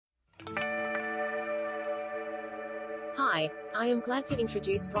Hi, I am glad to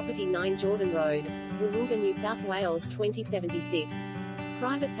introduce Property 9 Jordan Road, Wahroonga, New South Wales 2076.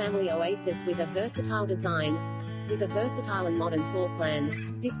 Private family oasis with a versatile design. With a versatile and modern floor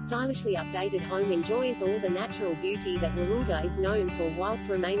plan, this stylishly updated home enjoys all the natural beauty that Wahroonga is known for whilst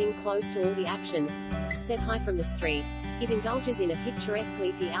remaining close to all the action. Set high from the street, it indulges in a picturesque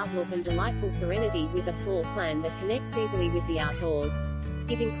leafy outlook and delightful serenity with a floor plan that connects easily with the outdoors.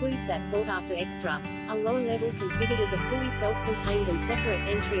 It includes that sought-after extra, a lower level configured as a fully self-contained and separate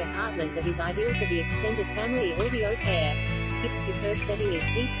entry apartment that is ideal for the extended family or the au pair. Its superb setting is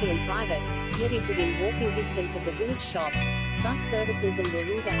peaceful and private, yet is within walking distance of the village shops, bus services and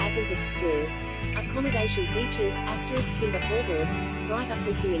Wahroonga Adventist School. Accommodation features timber floorboards, bright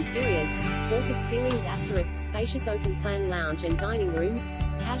uplifting interiors, vaulted ceilings spacious open-plan lounge and dining rooms,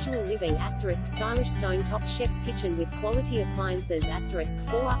 casual living stylish stone-topped chef's kitchen with quality appliances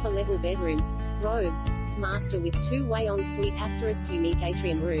 4 upper-level bedrooms, robes, master with 2-way ensuite unique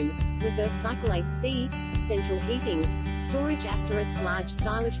atrium room, reverse cycle AC, central heating, storage large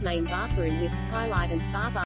stylish main bathroom with skylight and spa bar.